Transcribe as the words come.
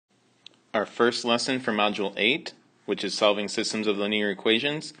Our first lesson for Module 8, which is Solving Systems of Linear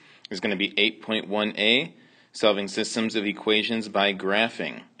Equations, is going to be 8.1a, Solving Systems of Equations by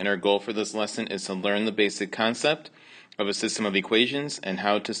Graphing. And our goal for this lesson is to learn the basic concept of a system of equations and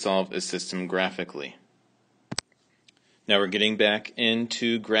how to solve a system graphically. Now we're getting back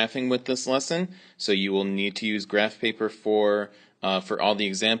into graphing with this lesson, so you will need to use graph paper for all the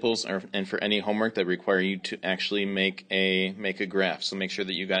examples and for any homework that require you to actually make a graph. So make sure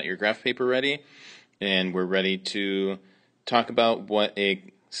that you got your graph paper ready, and we're ready to talk about what a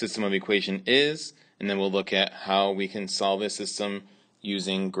system of equation is, and then we'll look at how we can solve a system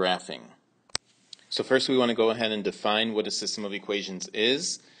using graphing. So first we want to go ahead and define what a system of equations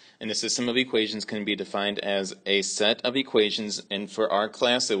is. And a system of equations can be defined as a set of equations, and for our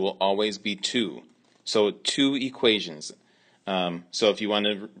class it will always be two. So two equations. So if you want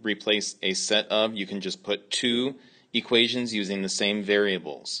to replace a set of, you can just put two equations using the same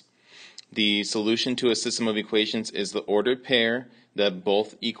variables. The solution to a system of equations is the ordered pair that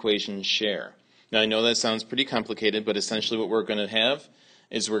both equations share. Now I know that sounds pretty complicated, but essentially what we're going to have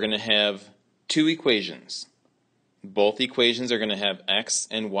is we're going to have two equations. Both equations are going to have x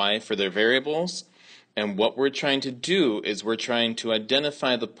and y for their variables, and what we're trying to do is we're trying to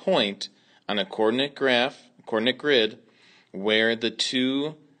identify the point on a coordinate grid, where the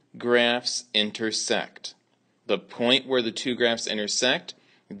two graphs intersect. The point where the two graphs intersect,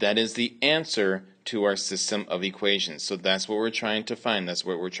 that is the answer to our system of equations. So that's what we're trying to find. That's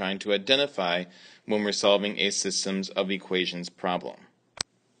what we're trying to identify when we're solving a systems of equations problem.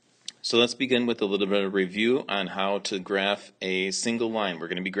 So let's begin with a little bit of review on how to graph a single line. We're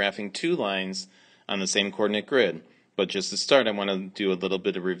going to be graphing two lines on the same coordinate grid, but just to start I want to do a little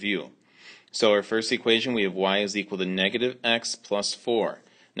bit of review. So our first equation, we have y is equal to negative x plus 4.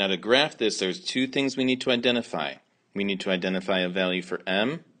 Now to graph this, there's two things we need to identify. We need to identify a value for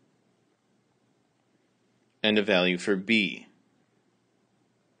m and a value for b.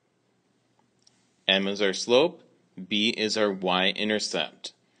 M is our slope, b is our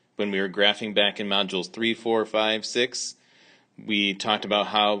y-intercept. When we were graphing back in modules 3, 4, 5, 6, we talked about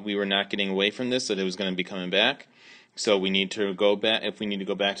how we were not getting away from this, that it was going to be coming back. So we need to go back, if we need to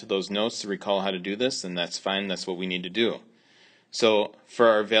go back to those notes to recall how to do this, then that's fine, that's what we need to do. So for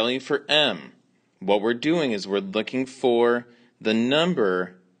our value for m, what we're doing is we're looking for the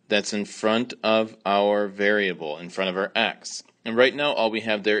number that's in front of our variable, in front of our x. And right now all we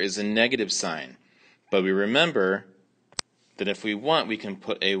have there is a negative sign. But we remember that if we want, we can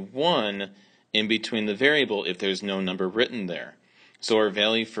put a 1 in between the variable if there's no number written there. So our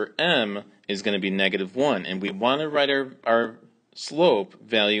value for m is going to be negative 1, and we want to write our slope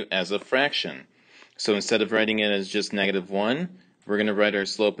value as a fraction. So instead of writing it as just negative 1, we're going to write our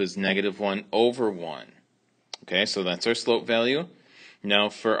slope as negative 1 over 1. Okay, so that's our slope value. Now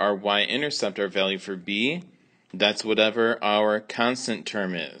for our y-intercept, our value for b, that's whatever our constant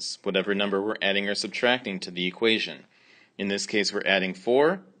term is, whatever number we're adding or subtracting to the equation. In this case, we're adding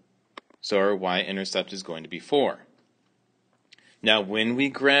 4, so our y-intercept is going to be 4. Now, when we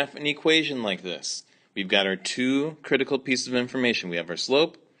graph an equation like this, we've got our two critical pieces of information. We have our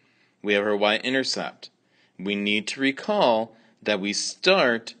slope, we have our y-intercept. We need to recall that we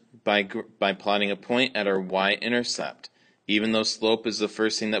start by plotting a point at our y-intercept. Even though slope is the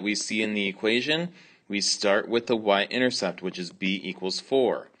first thing that we see in the equation, we start with the y-intercept, which is b equals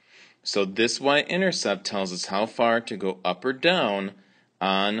 4. So this y-intercept tells us how far to go up or down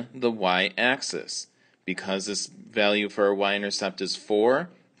on the y-axis. Because this value for our y-intercept is 4,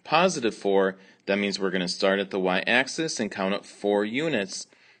 positive 4, that means we're going to start at the y-axis and count up 4 units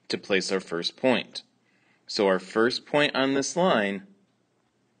to place our first point. So our first point on this line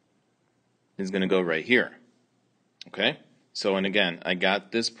is going to go right here. Okay? So, and again, I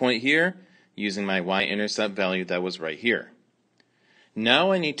got this point here using my y-intercept value that was right here.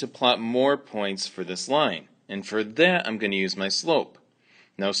 Now I need to plot more points for this line, and for that I'm going to use my slope.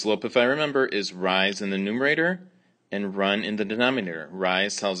 Now slope, if I remember, is rise in the numerator and run in the denominator.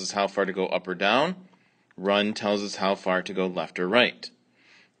 Rise tells us how far to go up or down. Run tells us how far to go left or right.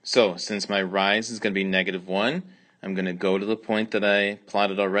 So since my rise is going to be negative 1, I'm going to go to the point that I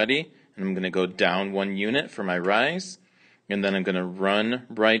plotted already, and I'm going to go down 1 unit for my rise, and then I'm going to run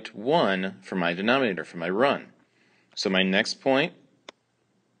right 1 for my denominator, for my run. So my next point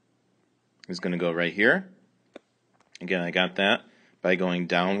is going to go right here. Again, I got that by going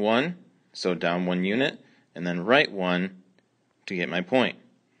down 1, so down 1 unit, and then right 1 to get my point.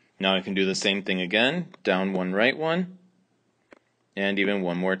 Now I can do the same thing again, down 1, right 1, and even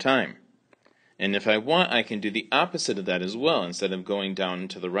one more time. And if I want, I can do the opposite of that as well. Instead of going down and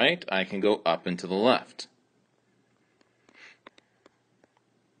to the right, I can go up and to the left.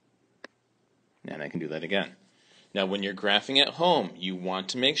 And I can do that again. Now, when you're graphing at home, you want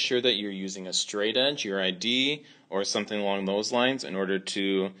to make sure that you're using a straight edge, your ID, or something along those lines in order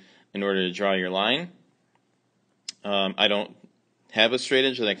to draw your line. I don't have a straight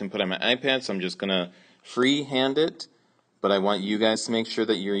edge that I can put on my iPad, so I'm just going to freehand it. But I want you guys to make sure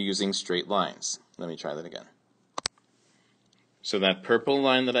that you're using straight lines. Let me try that again. So that purple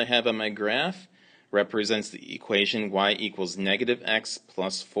line that I have on my graph represents the equation y equals negative x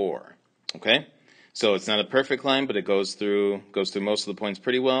plus 4. Okay? So it's not a perfect line, but it goes through most of the points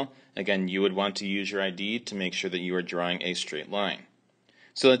pretty well. Again, you would want to use your ID to make sure that you are drawing a straight line.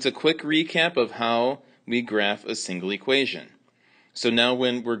 So it's a quick recap of how we graph a single equation. So now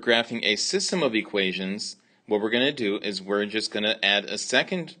when we're graphing a system of equations, what we're going to do is we're just going to add a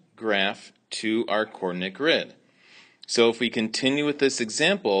second graph to our coordinate grid. So if we continue with this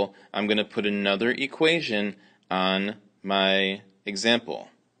example, I'm going to put another equation on my example.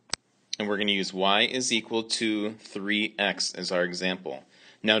 And we're going to use y is equal to 3x as our example.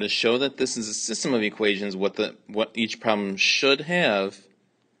 Now to show that this is a system of equations, what each problem should have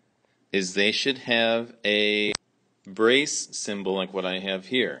is they should have a brace symbol like what I have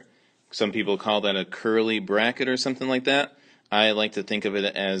here. Some people call that a curly bracket or something like that. I like to think of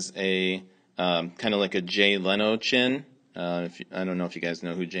it as a kind of like a Jay Leno chin. I don't know if you guys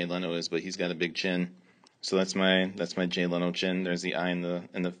know who Jay Leno is, but he's got a big chin. So that's my Jay Leno chin. There's the eye in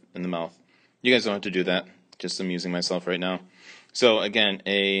the mouth. You guys don't have to do that. Just amusing myself right now. So again,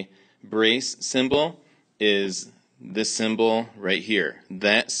 a brace symbol is this symbol right here.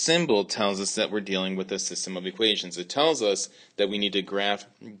 That symbol tells us that we're dealing with a system of equations. It tells us that we need to graph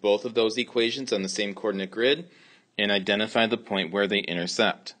both of those equations on the same coordinate grid and identify the point where they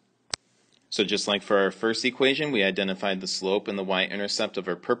intersect. So just like for our first equation, we identified the slope and the y-intercept of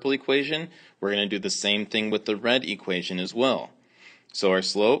our purple equation, we're going to do the same thing with the red equation as well. So our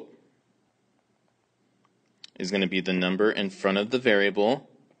slope is going to be the number in front of the variable,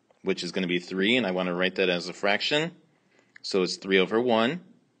 which is going to be 3, and I want to write that as a fraction. So it's 3 over 1.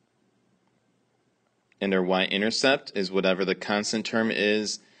 And our y-intercept is whatever the constant term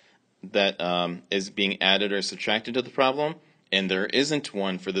is that is being added or subtracted to the problem. And there isn't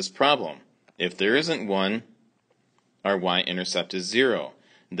one for this problem. If there isn't one, our y-intercept is 0.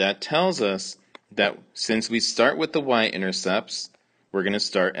 That tells us that since we start with the y-intercepts, we're going to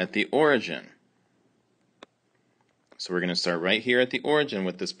start at the origin. So we're going to start right here at the origin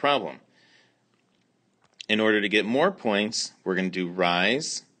with this problem. In order to get more points, we're going to do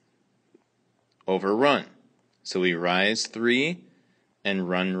rise over run. So we rise 3 and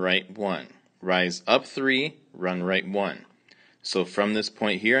run right 1. Rise up 3, run right 1. So from this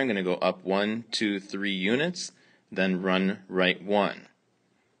point here, I'm going to go up 1, 2, 3 units, then run right 1.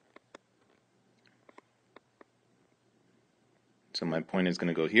 So my point is going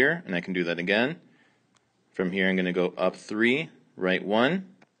to go here, and I can do that again. From here, I'm going to go up 3, right 1,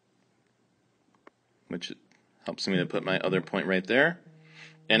 which helps me to put my other point right there.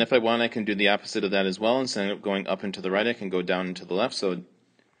 And if I want, I can do the opposite of that as well. Instead of going up and to the right, I can go down and to the left. So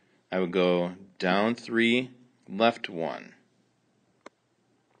I would go down 3, left 1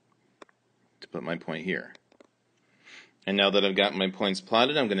 to put my point here. And now that I've got my points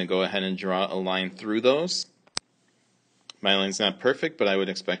plotted, I'm going to go ahead and draw a line through those. My line's not perfect, but I would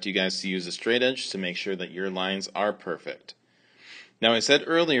expect you guys to use a straight edge to make sure that your lines are perfect. Now, I said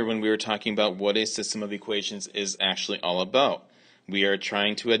earlier when we were talking about what a system of equations is actually all about, we are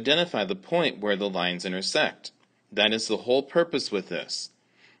trying to identify the point where the lines intersect. That is the whole purpose with this.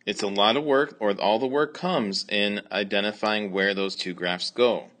 It's a lot of work, or all the work comes in identifying where those two graphs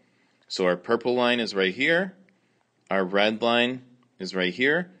go. So our purple line is right here, our red line is right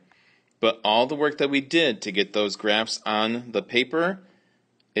here, but all the work that we did to get those graphs on the paper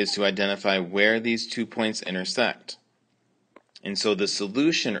is to identify where these 2 points intersect. And so the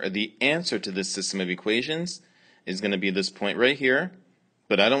solution or the answer to this system of equations is going to be this point right here,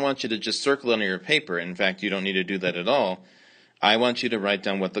 but I don't want you to just circle it on your paper. In fact, you don't need to do that at all. I want you to write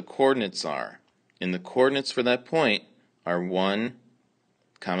down what the coordinates are. And the coordinates for that point are 1,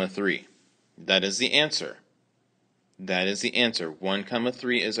 3. That is the answer. That is the answer. 1,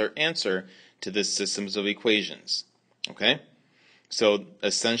 3 is our answer to this systems of equations. Okay? So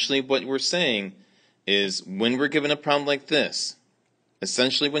essentially what we're saying is when we're given a problem like this,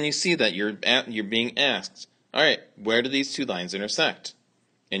 essentially when you see that you're being asked, all right, where do these two lines intersect?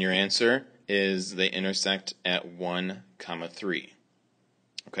 And your answer is they intersect at 1, 3.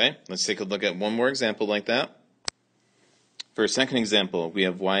 Okay? Let's take a look at one more example like that. For a second example, we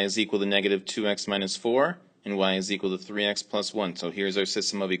have y is equal to negative 2x minus 4, and y is equal to 3x plus 1. So here's our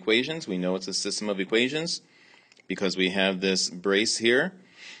system of equations. We know it's a system of equations because we have this brace here.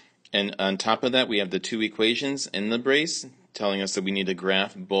 And on top of that, we have the two equations in the brace telling us that we need to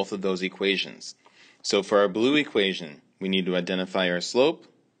graph both of those equations. So for our blue equation, we need to identify our slope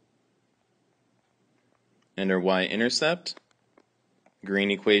and our y-intercept.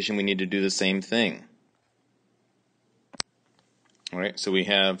 Green equation, we need to do the same thing. All right, so we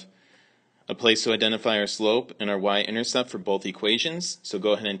have a place to identify our slope and our y-intercept for both equations. So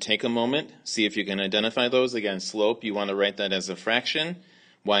go ahead and take a moment, see if you can identify those. Again, slope, you want to write that as a fraction.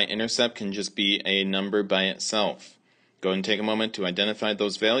 Y-intercept can just be a number by itself. Go ahead and take a moment to identify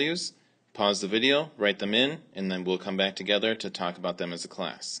those values. Pause the video, write them in, and then we'll come back together to talk about them as a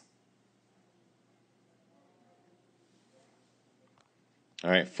class. All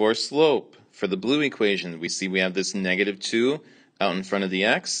right, for slope, for the blue equation, we see we have this -2 out in front of the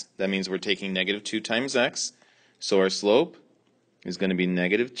x. That means we're taking -2 times x. So our slope is going to be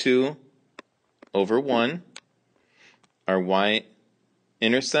 -2 over 1. Our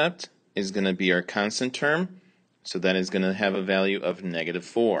y-intercept is going to be our constant term, so that is going to have a value of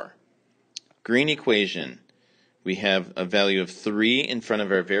 -4. Green equation, we have a value of 3 in front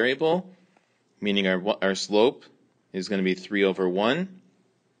of our variable, meaning our slope is going to be 3 over 1.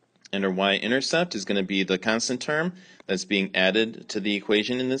 And our y-intercept is going to be the constant term that's being added to the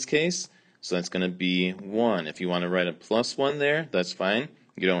equation in this case. So that's going to be 1. If you want to write a +1 there, that's fine.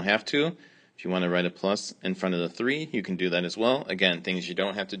 You don't have to. If you want to write a plus in front of the 3, you can do that as well. Again, things you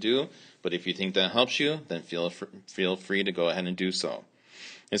don't have to do, but if you think that helps you, then feel free to go ahead and do so.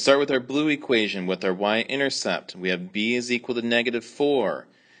 Let's start with our blue equation with our y-intercept. We have b is equal to -4,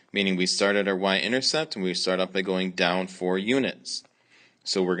 meaning we start at our y-intercept and we start up by going down 4 units.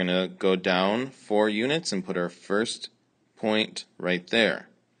 So we're going to go down 4 units and put our first point right there.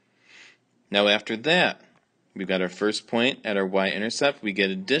 Now after that, we've got our first point at our y-intercept. We get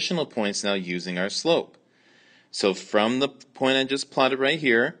additional points now using our slope. So from the point I just plotted right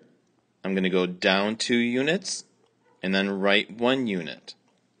here, I'm going to go down 2 units and then right 1 unit.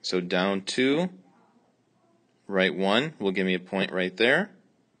 So down 2, right 1 will give me a point right there.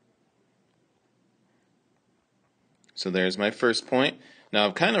 So there's my first point. Now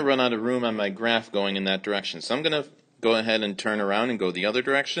I've kind of run out of room on my graph going in that direction, so I'm going to go ahead and turn around and go the other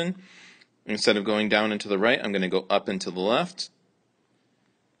direction. Instead of going down and to the right, I'm going to go up and to the left,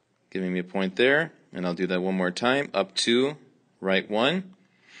 giving me a point there, and I'll do that one more time. Up 2, right 1,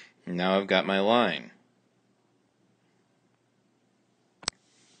 and now I've got my line.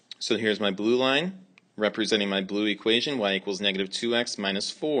 So here's my blue line, representing my blue equation, y equals -2x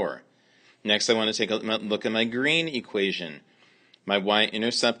minus 4. Next I want to take a look at my green equation. My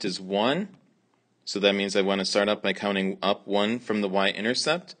y-intercept is 1, so that means I want to start up by counting up 1 from the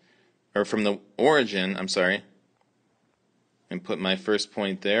y-intercept, or from the origin, and put my first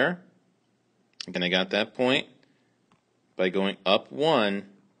point there. Again, I got that point by going up 1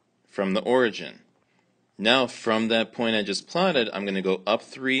 from the origin. Now from that point I just plotted, I'm going to go up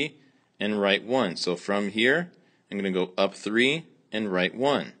 3 and right 1. So from here, I'm going to go up 3 and right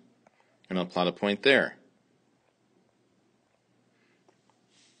 1. And I'll plot a point there.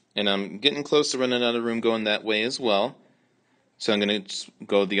 And I'm getting close to running out of room going that way as well. So I'm going to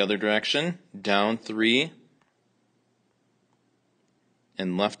go the other direction, down 3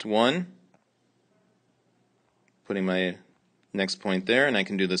 and left 1, putting my next point there, and I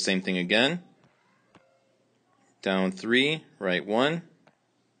can do the same thing again. Down 3, right 1,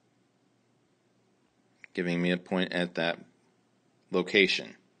 giving me a point at that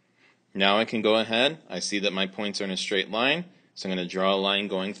location. Now I can go ahead, I see that my points are in a straight line, so I'm going to draw a line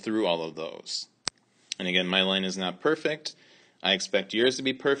going through all of those. And again, my line is not perfect. I expect yours to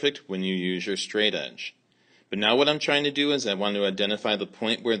be perfect when you use your straight edge. But now what I'm trying to do is I want to identify the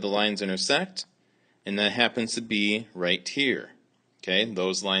point where the lines intersect, and that happens to be right here. Okay,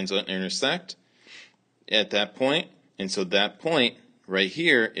 those lines intersect at that point, and so that point right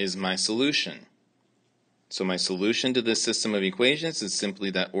here is my solution. So my solution to this system of equations is simply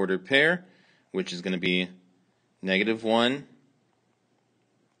that ordered pair, which is going to be -1,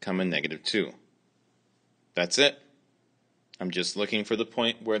 -2. That's it. I'm just looking for the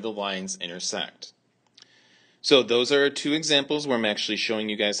point where the lines intersect. So those are 2 examples where I'm actually showing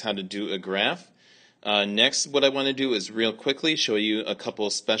you guys how to do a graph. Next, what I want to do is real quickly show you a couple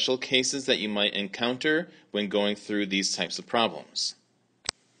of special cases that you might encounter when going through these types of problems.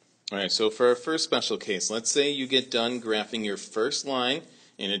 Alright, so for our first special case, let's say you get done graphing your first line,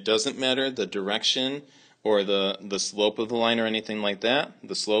 and it doesn't matter the direction or the slope of the line or anything like that,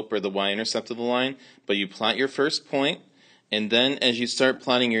 the slope or the y-intercept of the line, but you plot your first point, and then as you start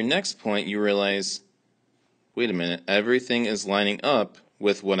plotting your next point, you realize, wait a minute, everything is lining up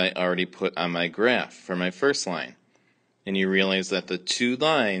with what I already put on my graph for my first line. and you realize that the two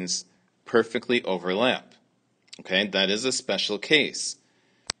lines perfectly overlap. Okay, that is a special case.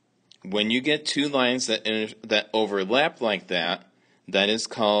 When you get two lines that overlap like that, that is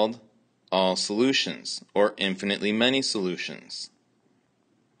called all solutions, or infinitely many solutions.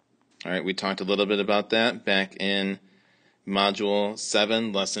 All right, we talked a little bit about that back in Module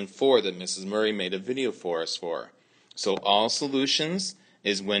 7, Lesson 4 that Mrs. Murray made a video for us for. So all solutions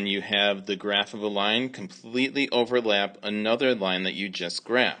is when you have the graph of a line completely overlap another line that you just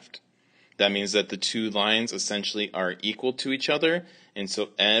graphed. That means that the two lines essentially are equal to each other, and so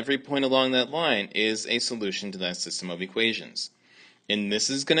every point along that line is a solution to that system of equations. And this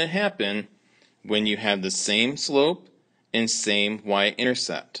is going to happen when you have the same slope and same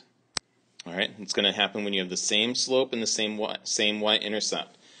y-intercept. All right, it's going to happen when you have the same slope and the same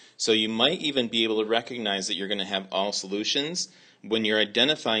y-intercept. So you might even be able to recognize that you're going to have all solutions when you're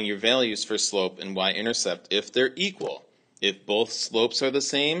identifying your values for slope and y-intercept if they're equal. If both slopes are the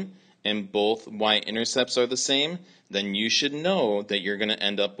same and both y-intercepts are the same, then you should know that you're going to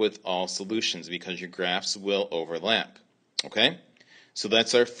end up with all solutions because your graphs will overlap. Okay? So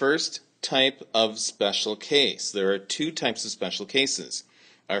that's our first type of special case. There are two types of special cases.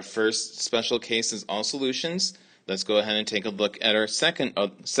 Our first special case is all solutions. Let's go ahead and take a look at our second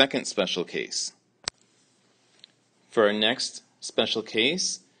special case. For our next special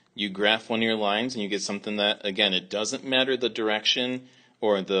case, you graph one of your lines and you get something that, again, it doesn't matter the direction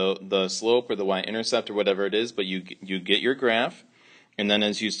or the slope or the y-intercept or whatever it is, but you get your graph, and then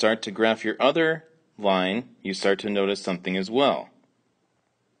as you start to graph your other line, you start to notice something as well.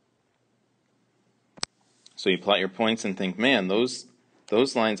 So you plot your points and think, man, those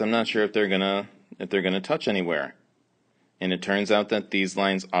lines, I'm not sure if they're gonna touch anywhere. And it turns out that these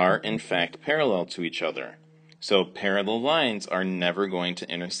lines are in fact parallel to each other. So parallel lines are never going to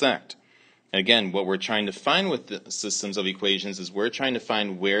intersect. Again, what we're trying to find with the systems of equations is we're trying to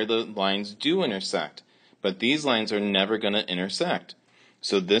find where the lines do intersect. But these lines are never going to intersect.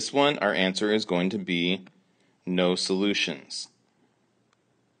 So this one, our answer is going to be no solutions.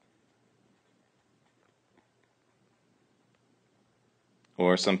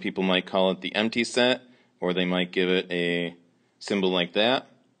 Or some people might call it the empty set, or they might give it a symbol like that.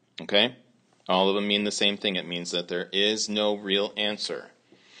 Okay? All of them mean the same thing. It means that there is no real answer.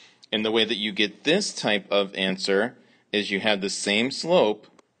 And the way that you get this type of answer is you have the same slope.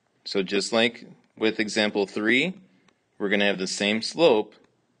 So just like with example 3, we're going to have the same slope,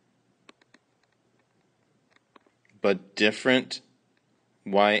 but different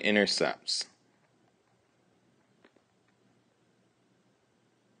y-intercepts.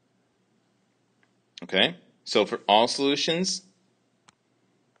 Okay? So for all solutions,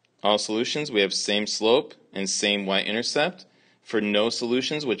 we have same slope and same y-intercept. For no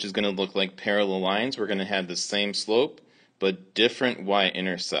solutions, which is going to look like parallel lines, we're going to have the same slope, but different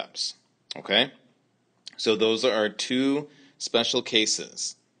y-intercepts. Okay? So those are our two special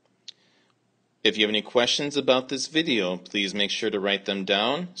cases. If you have any questions about this video, please make sure to write them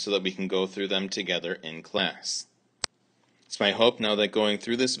down so that we can go through them together in class. It's my hope now that going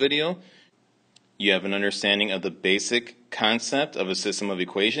through this video, you have an understanding of the basic concept of a system of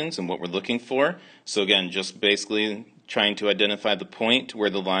equations and what we're looking for. So again, just basically trying to identify the point where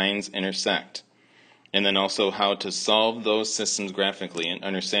the lines intersect. And then also how to solve those systems graphically, and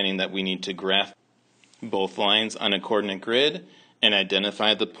understanding that we need to graph both lines on a coordinate grid and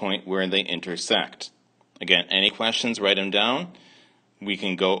identify the point where they intersect. Again, any questions, write them down. We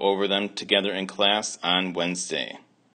can go over them together in class on Wednesday.